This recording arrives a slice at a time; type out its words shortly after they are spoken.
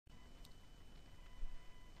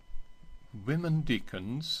women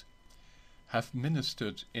deacons have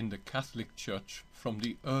ministered in the Catholic Church from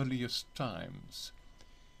the earliest times.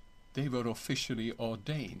 They were officially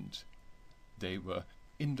ordained. They were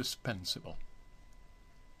indispensable.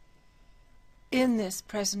 In this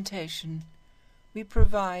presentation, we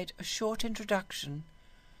provide a short introduction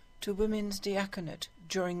to women's diaconate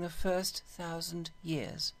during the first 1,000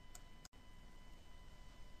 years.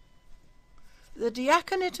 The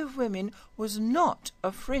diaconate of women was not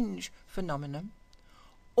a fringe phenomenon.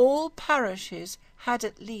 All parishes had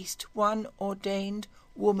at least one ordained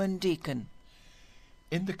woman deacon.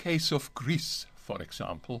 In the case of Greece, for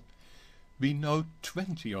example, we know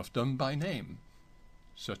 20 of them by name,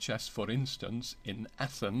 such as, for instance, in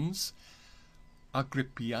Athens,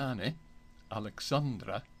 Agrippiane,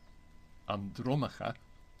 Alexandra, Andromacha,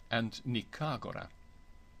 and Nicagora.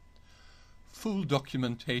 Full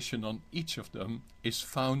documentation on each of them is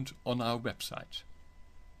found on our website.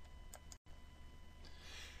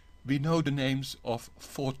 We know the names of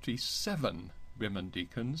 47 women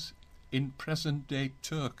deacons in present-day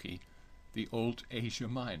Turkey, the old Asia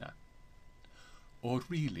Minor.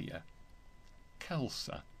 Aurelia,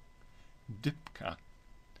 Kelsa, Dipka,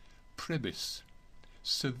 Pribis,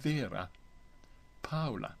 Severa,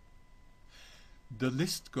 Paula. The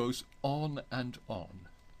list goes on and on.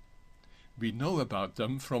 We know about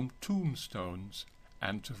them from tombstones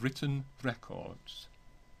and written records.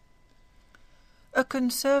 A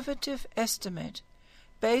conservative estimate,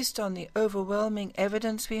 based on the overwhelming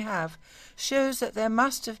evidence we have, shows that there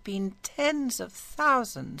must have been tens of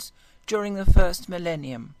thousands during the first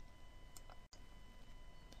millennium.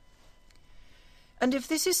 And if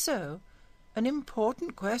this is so, an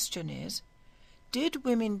important question is, did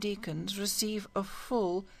women deacons receive a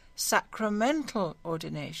full sacramental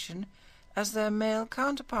ordination as their male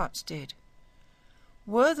counterparts did?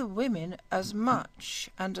 Were the women as much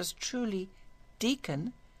and as truly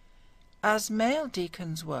deacon as male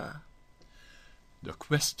deacons were? The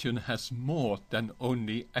question has more than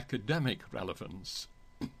only academic relevance.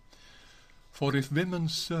 For if women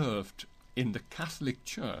served in the Catholic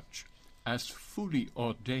Church as fully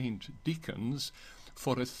ordained deacons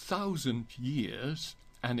for 1,000 years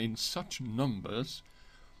and in such numbers,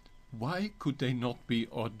 why could they not be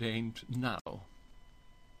ordained now?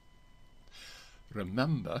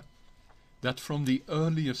 Remember that from the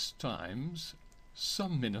earliest times,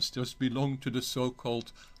 some ministers belonged to the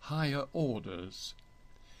so-called higher orders.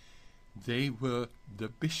 They were the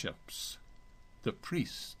bishops, the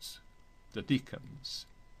priests, the deacons.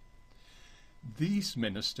 These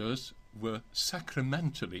ministers were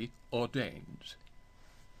sacramentally ordained.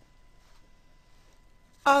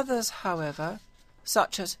 Others, however,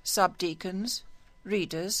 such as subdeacons,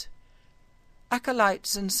 readers,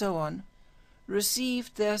 acolytes and so on,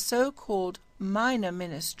 received their so-called minor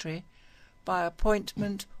ministry by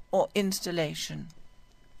appointment or installation.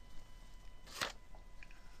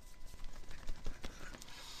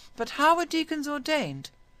 But how were deacons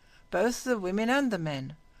ordained, both the women and the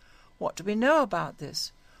men? What do we know about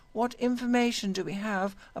this? What information do we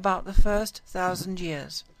have about the first 1,000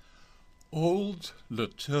 years? Old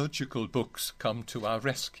liturgical books come to our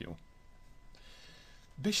rescue.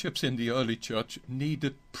 Bishops in the early church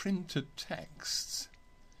needed printed texts.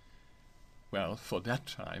 Well, for that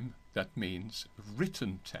time, that means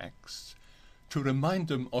written texts, to remind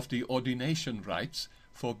them of the ordination rites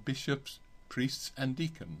for bishops, priests and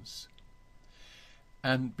deacons.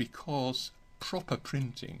 And because proper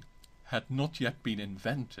printing had not yet been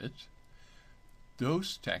invented,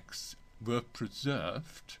 those texts were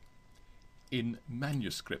preserved in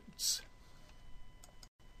manuscripts.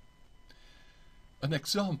 An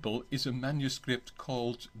example is a manuscript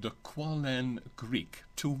called the Qualen Greek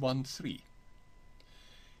 213.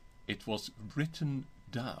 It was written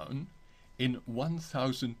down in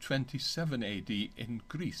 1027 AD in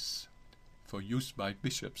Greece for use by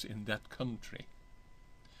bishops in that country.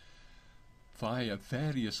 Via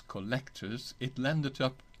various collectors, it landed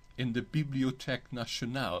up in the Bibliothèque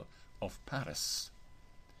Nationale of Paris.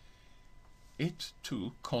 It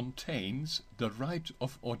too contains the rite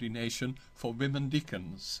of ordination for women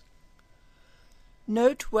deacons.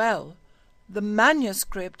 Note well, the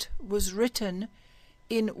manuscript was written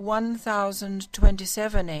in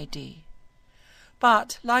 1027 AD.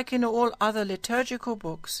 But, like in all other liturgical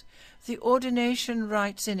books, the ordination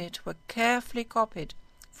rites in it were carefully copied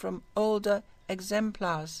from older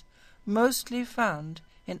exemplars, mostly found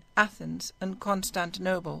in Athens and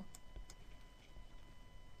Constantinople.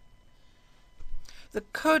 The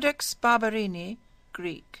Codex Barberini,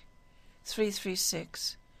 Greek,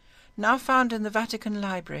 336, now found in the Vatican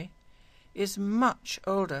Library, is much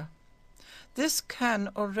older. This can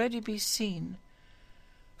already be seen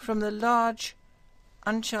from the large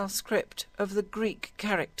uncial script of the Greek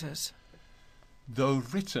characters. Though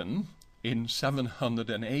written in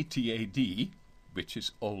 780 AD, which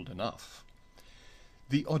is old enough,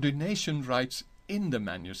 the ordination rites in the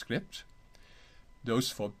manuscript, those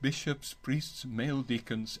for bishops, priests, male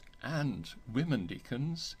deacons and women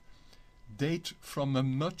deacons, date from a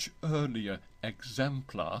much earlier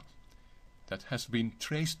exemplar that has been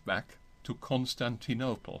traced back to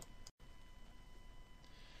Constantinople.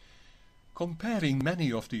 Comparing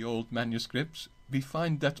many of the old manuscripts, we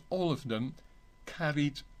find that all of them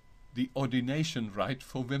carried the ordination rite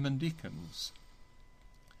for women deacons.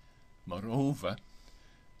 Moreover,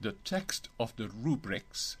 the text of the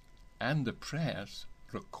rubrics and the prayers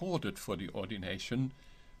recorded for the ordination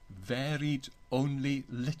varied only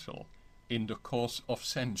little in the course of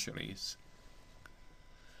centuries.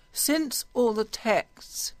 Since all the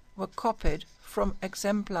texts were copied from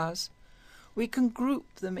exemplars, we can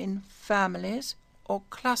group them in families or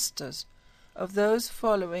clusters of those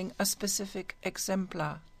following a specific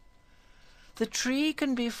exemplar. The tree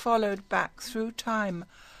can be followed back through time,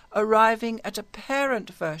 arriving at a parent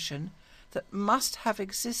version that must have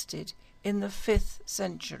existed in the 5th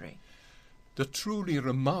century. The truly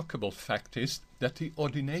remarkable fact is that the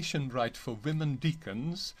ordination rite for women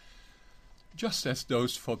deacons, just as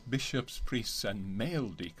those for bishops, priests and male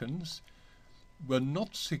deacons, were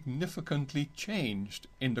not significantly changed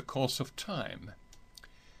in the course of time.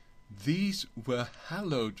 These were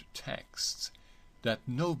hallowed texts that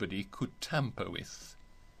nobody could tamper with.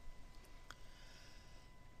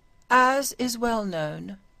 As is well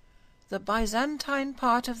known, the Byzantine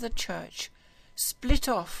part of the Church split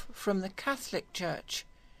off from the Catholic Church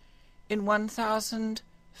in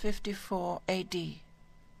 1054 AD.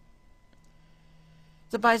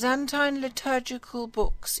 The Byzantine liturgical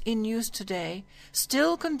books in use today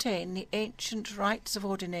still contain the ancient rites of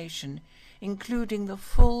ordination, including the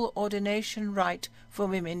full ordination rite for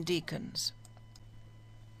women deacons.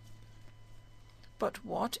 But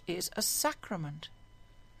what is a sacrament?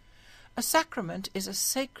 A sacrament is a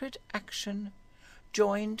sacred action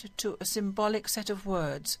joined to a symbolic set of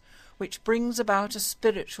words which brings about a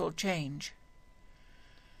spiritual change.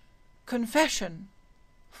 Confession,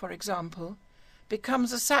 for example,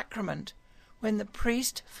 becomes a sacrament when the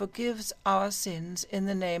priest forgives our sins in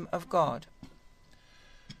the name of God.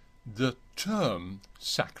 The term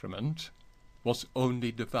sacrament was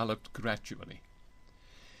only developed gradually.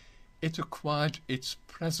 It acquired its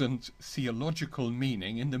present theological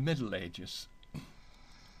meaning in the Middle Ages.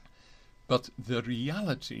 But the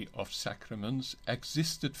reality of sacraments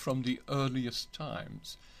existed from the earliest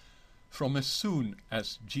times, from as soon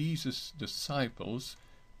as Jesus' disciples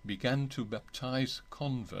began to baptize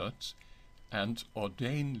converts and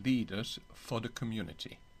ordain leaders for the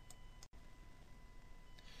community.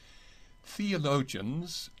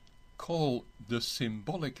 Theologians call the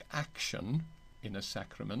symbolic action in a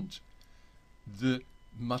sacrament the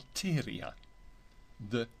materia,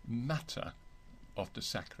 the matter of the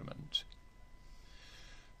sacrament.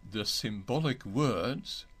 The symbolic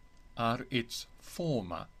words are its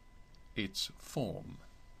forma, its form.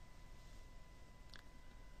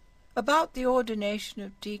 About the ordination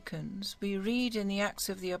of deacons, we read in the Acts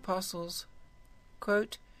of the Apostles,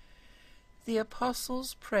 quote, "The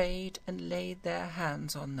apostles prayed and laid their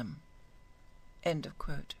hands on them." End of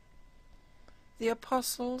quote. The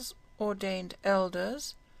apostles ordained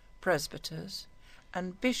elders, presbyters,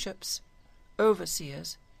 and bishops,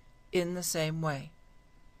 overseers, in the same way.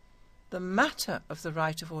 The matter of the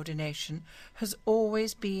rite of ordination has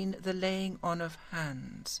always been the laying on of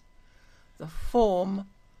hands. The form,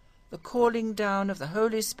 the calling down of the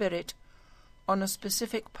Holy Spirit on a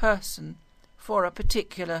specific person for a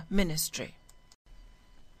particular ministry.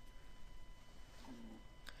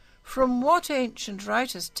 From what ancient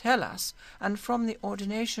writers tell us, and from the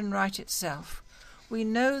ordination rite itself, we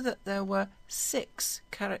know that there were 6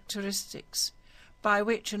 characteristics by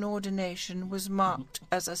which an ordination was marked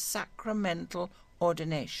as a sacramental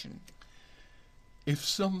ordination. If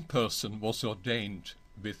some person was ordained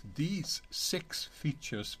with these 6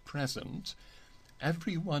 features present,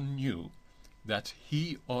 everyone knew that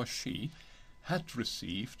he or she had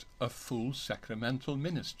received a full sacramental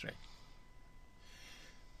ministry.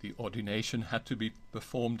 The ordination had to be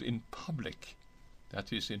performed in public,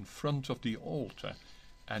 that is, in front of the altar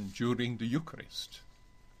and during the Eucharist.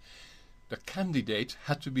 The candidate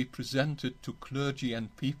had to be presented to clergy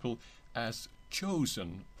and people as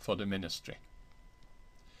chosen for the ministry.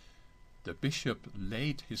 The bishop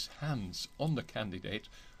laid his hands on the candidate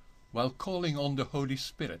while calling on the Holy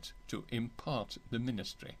Spirit to impart the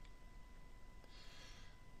ministry.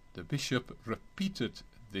 The bishop repeated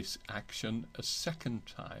this action a second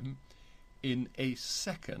time in a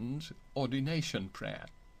second ordination prayer.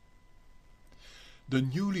 The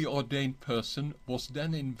newly ordained person was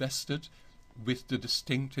then invested with the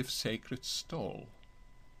distinctive sacred stole.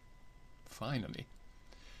 Finally,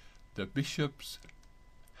 the bishops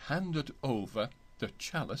handed over the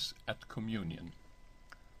chalice at communion.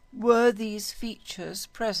 Were these features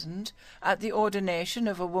present at the ordination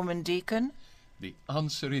of a woman deacon? The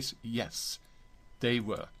answer is yes, they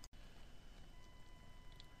were.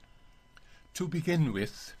 To begin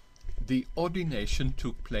with, the ordination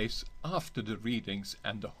took place after the readings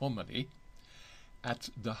and the homily at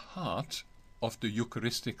the heart of the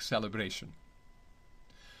Eucharistic celebration.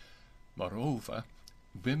 Moreover,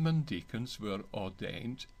 women deacons were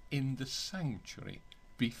ordained in the sanctuary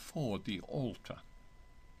before the altar.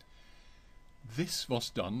 This was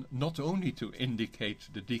done not only to indicate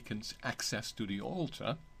the deacon's access to the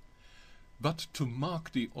altar, but to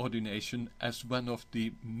mark the ordination as one of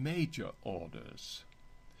the major orders,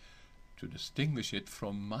 to distinguish it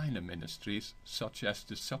from minor ministries such as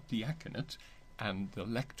the subdiaconate and the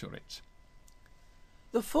lectorate.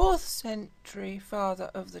 The 4th century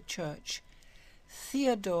father of the Church,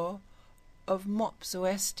 Theodore of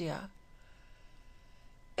Mopsuestia,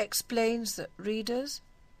 explains that readers,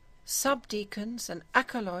 subdeacons and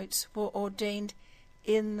acolytes were ordained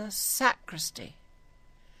in the sacristy.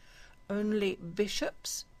 Only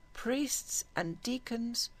bishops, priests and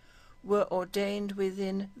deacons were ordained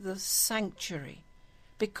within the sanctuary,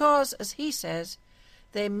 because, as he says,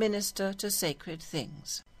 they minister to sacred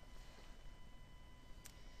things.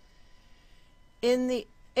 In the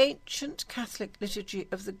ancient Catholic liturgy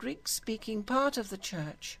of the Greek-speaking part of the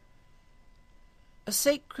Church, a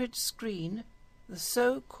sacred screen, the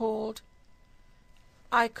so-called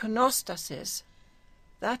iconostasis,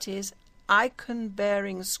 that is,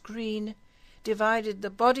 icon-bearing screen, divided the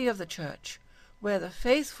body of the church, where the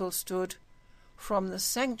faithful stood, from the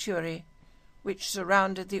sanctuary which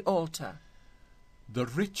surrounded the altar. The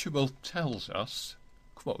ritual tells us,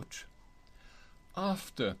 quote,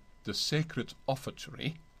 after the sacred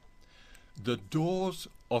offertory, the doors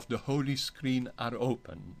of the holy screen are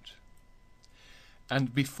opened,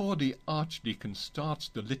 and before the archdeacon starts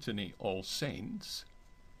the litany All Saints,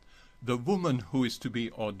 the woman who is to be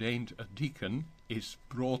ordained a deacon is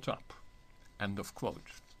brought up. End of quote.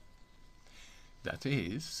 That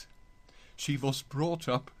is, she was brought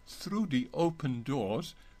up through the open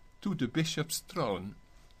doors to the bishop's throne.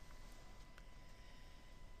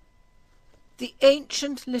 The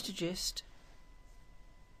ancient liturgist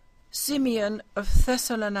Simeon of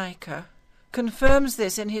Thessalonica confirms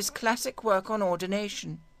this in his classic work on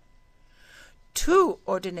ordination. 2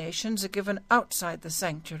 ordinations are given outside the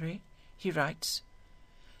sanctuary, he writes,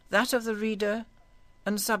 that of the reader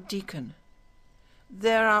and subdeacon.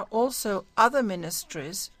 There are also other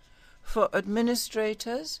ministries for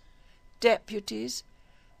administrators, deputies,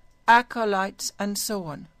 acolytes, and so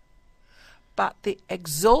on. But the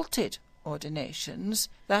exalted ordinations,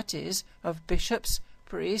 that is, of bishops,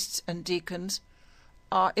 priests, and deacons,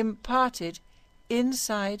 are imparted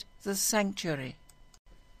inside the sanctuary.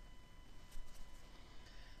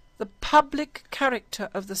 The public character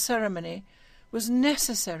of the ceremony was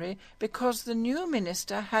necessary because the new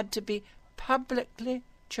minister had to be publicly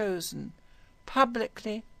chosen,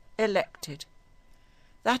 publicly elected.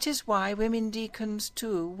 That is why women deacons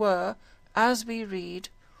too were, as we read,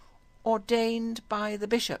 ordained by the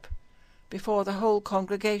bishop before the whole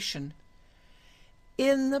congregation,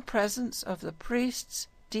 in the presence of the priests,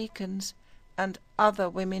 deacons, and other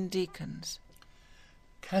women deacons.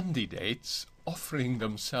 Candidates offering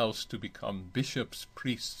themselves to become bishops,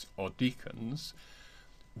 priests, or deacons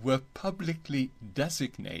were publicly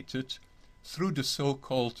designated through the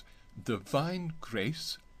so-called divine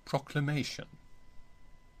grace proclamation.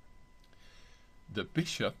 The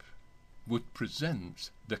bishop would present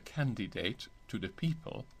the candidate to the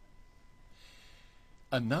people,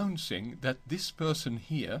 announcing that this person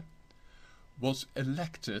here was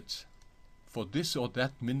elected for this or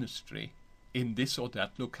that ministry in this or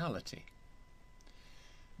that locality.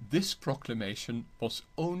 This proclamation was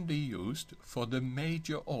only used for the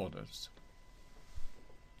major orders.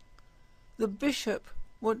 The bishop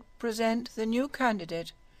would present the new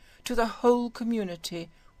candidate to the whole community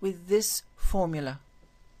with this formula.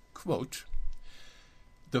 Quote,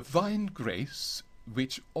 divine grace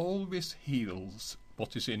which always heals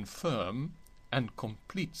what is infirm and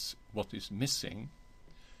completes what is missing,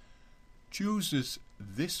 chooses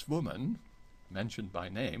this woman, mentioned by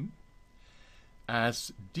name,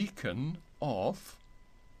 as deacon of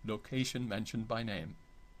location mentioned by name.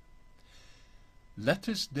 Let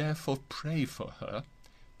us therefore pray for her,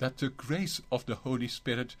 that the grace of the Holy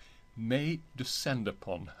Spirit may descend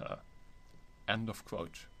upon her. End of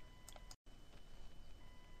quote.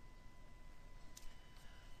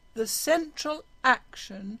 The central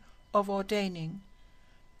action of ordaining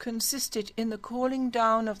consisted in the calling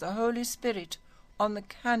down of the Holy Spirit on the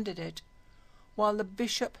candidate while the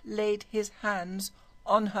bishop laid his hands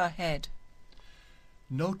on her head.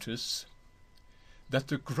 Notice that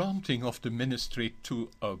the granting of the ministry to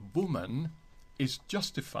a woman is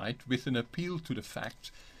justified with an appeal to the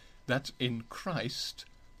fact that in Christ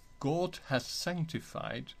God has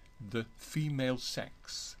sanctified the female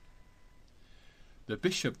sex. The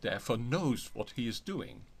bishop therefore knows what he is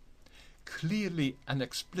doing. Clearly and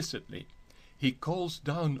explicitly, he calls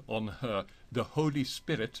down on her the Holy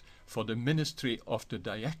Spirit for the ministry of the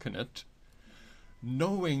diaconate,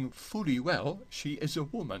 knowing fully well she is a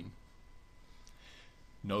woman.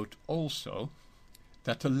 Note also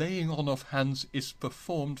that the laying on of hands is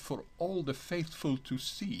performed for all the faithful to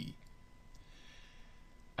see,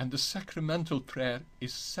 and the sacramental prayer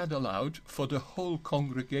is said aloud for the whole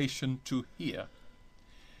congregation to hear.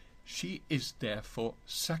 She is therefore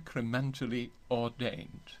sacramentally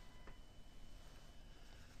ordained.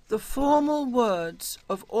 The formal words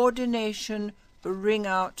of ordination ring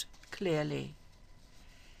out clearly.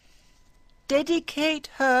 Dedicate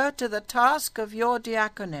her to the task of your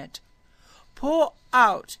diaconate. Pour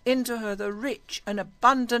out into her the rich and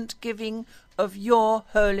abundant giving of your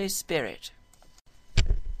Holy Spirit.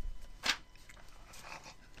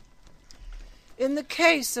 In the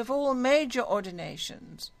case of all major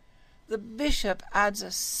ordinations, the bishop adds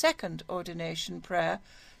a second ordination prayer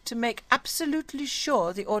to make absolutely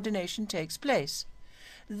sure the ordination takes place.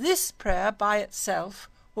 This prayer by itself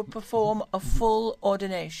would perform a full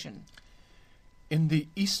ordination. In the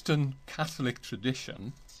Eastern Catholic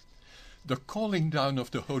tradition, the calling down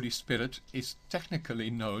of the Holy Spirit is technically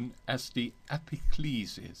known as the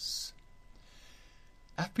epiclesis.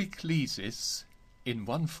 Epiclesis, in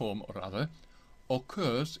one form or other,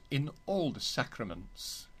 occurs in all the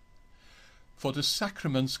sacraments. For the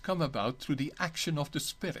sacraments come about through the action of the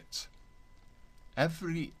Spirit.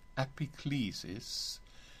 Every epiclesis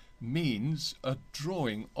means a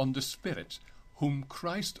drawing on the Spirit, whom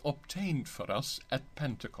Christ obtained for us at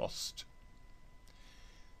Pentecost.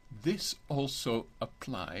 This also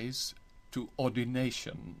applies to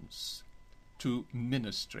ordinations, to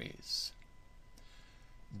ministries.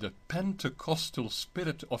 The Pentecostal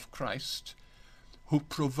Spirit of Christ, who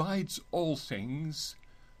provides all things,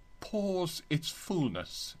 pours its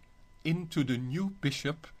fullness into the new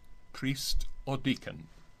bishop, priest, or deacon.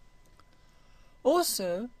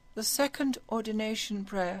 Also, the second ordination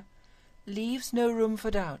prayer leaves no room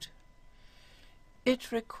for doubt.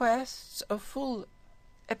 It requests a full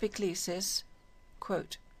epiclesis,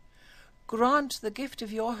 quote, "Grant the gift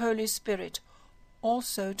of your Holy Spirit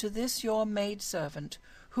also to this your maidservant,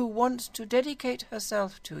 who wants to dedicate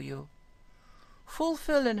herself to you.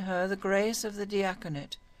 Fulfill in her the grace of the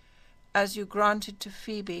diaconate, as you granted to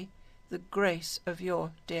Phoebe the grace of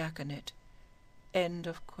your diaconate." End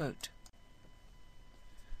of quote.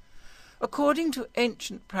 According to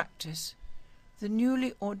ancient practice, the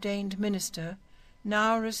newly ordained minister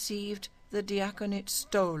now received the diaconate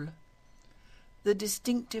stole, the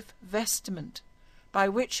distinctive vestment by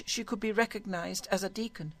which she could be recognized as a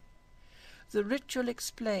deacon. The ritual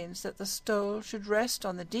explains that the stole should rest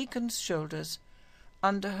on the deacon's shoulders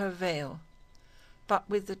under her veil, but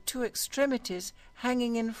with the two extremities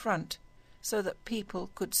hanging in front so that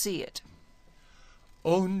people could see it.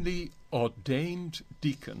 Only ordained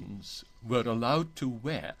deacons were allowed to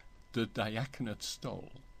wear the diaconate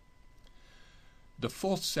stole. The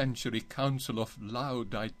 4th century Council of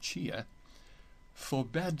Laodicea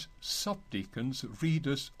forbade subdeacons,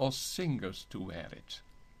 readers, or singers to wear it,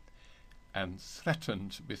 and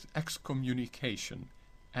threatened with excommunication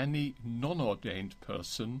any non-ordained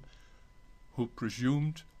person who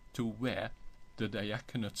presumed to wear the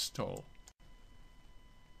diaconate stole.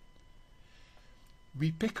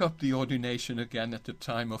 We pick up the ordination again at the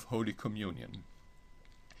time of Holy Communion.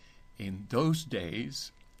 In those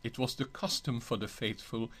days, it was the custom for the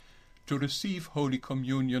faithful to receive Holy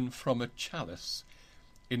Communion from a chalice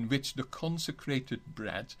in which the consecrated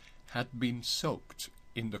bread had been soaked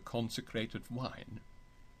in the consecrated wine.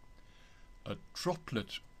 A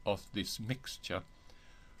droplet of this mixture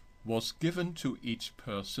was given to each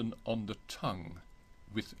person on the tongue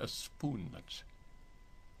with a spoonlet.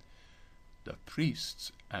 The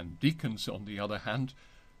priests and deacons, on the other hand,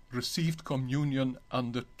 received communion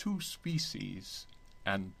under 2 species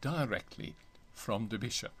and directly from the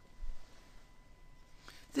bishop.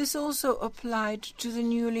 This also applied to the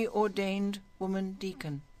newly ordained woman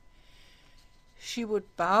deacon. She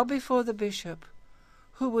would bow before the bishop,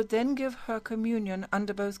 who would then give her communion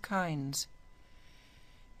under both kinds.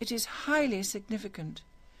 It is highly significant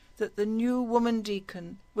that the new woman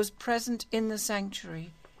deacon was present in the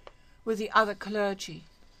sanctuary with the other clergy,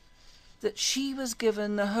 that she was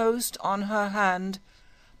given the host on her hand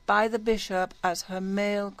by the bishop as her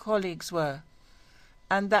male colleagues were,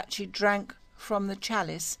 and that she drank from the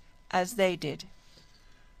chalice as they did.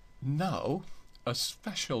 Now a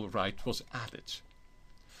special rite was added,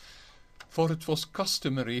 for it was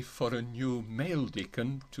customary for a new male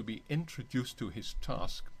deacon to be introduced to his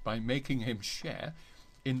task by making him share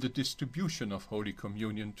in the distribution of Holy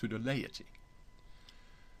Communion to the laity.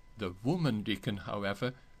 The woman deacon,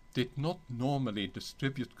 however, did not normally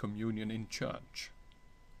distribute communion in church.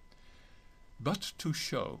 But to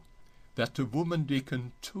show that the woman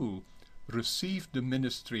deacon too received the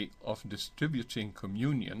ministry of distributing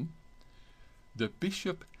communion, the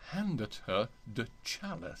bishop handed her the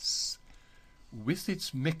chalice with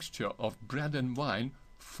its mixture of bread and wine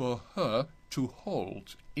for her to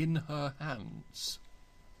hold in her hands.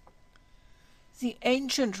 The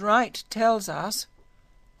ancient rite tells us,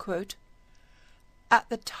 quote, "At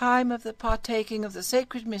the time of the partaking of the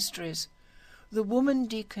sacred mysteries, the woman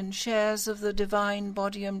deacon shares of the divine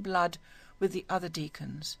body and blood with the other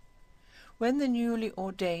deacons. When the newly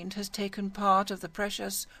ordained has taken part of the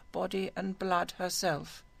precious body and blood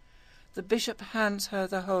herself, the bishop hands her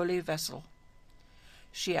the holy vessel.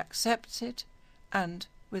 She accepts it and,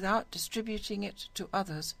 without distributing it to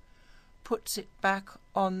others, puts it back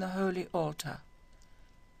on the holy altar."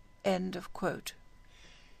 End of quote.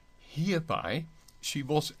 Hereby she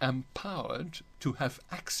was empowered to have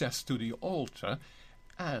access to the altar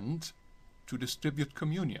and to distribute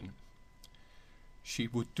communion. She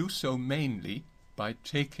would do so mainly by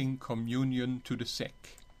taking communion to the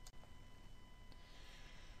sick.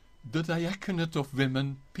 The diaconate of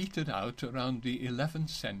women petered out around the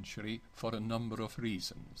 11th century for a number of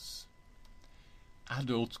reasons.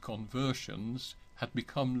 Adult conversions had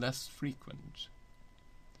become less frequent,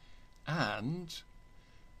 and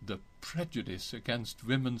the prejudice against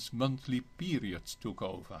women's monthly periods took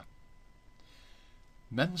over.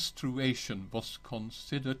 Menstruation was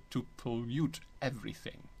considered to pollute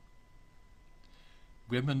everything.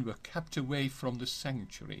 Women were kept away from the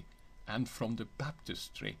sanctuary and from the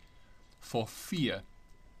baptistry for fear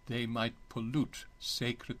they might pollute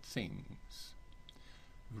sacred things.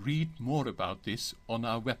 Read more about this on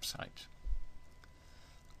our website.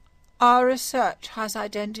 Our research has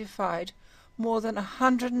identified more than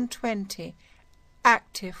 120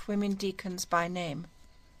 active women deacons by name.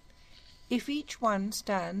 If each one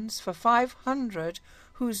stands for 500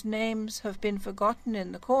 whose names have been forgotten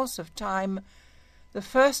in the course of time, the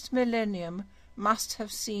first millennium must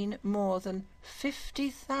have seen more than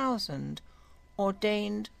 50,000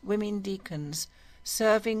 ordained women deacons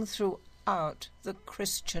serving throughout the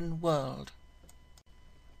Christian world.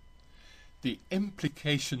 The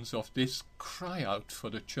implications of this cry out for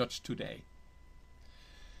the Church today.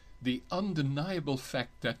 The undeniable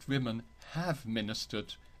fact that women have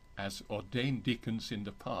ministered as ordained deacons in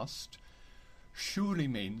the past surely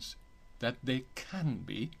means that they can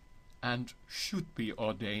be and should be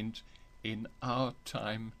ordained in our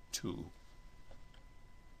time too.